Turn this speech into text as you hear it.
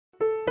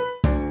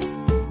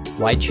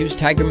Why choose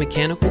Tiger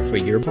Mechanical for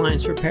your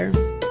appliance repair?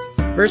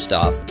 First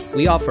off,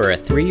 we offer a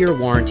 3-year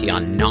warranty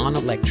on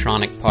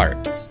non-electronic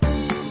parts.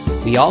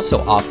 We also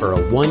offer a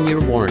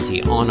 1-year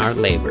warranty on our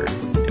labor.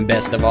 And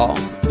best of all,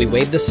 we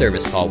waive the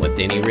service call with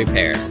any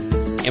repair.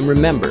 And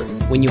remember,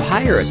 when you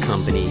hire a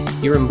company,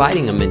 you're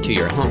inviting them into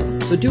your home,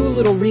 so do a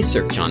little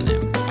research on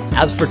them.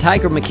 As for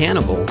Tiger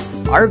Mechanical,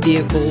 our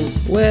vehicles,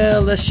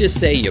 well, let's just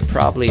say you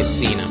probably have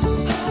seen them.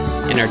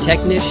 And our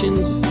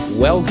technicians,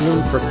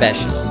 well-groomed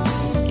professionals.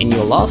 And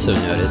you'll also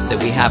notice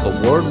that we have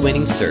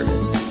award-winning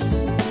service.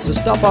 So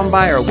stop on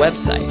by our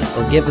website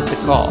or give us a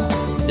call.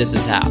 This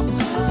is how.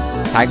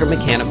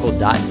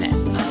 TigerMechanical.net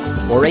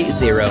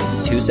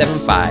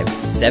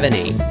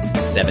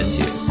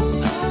 480-275-7872.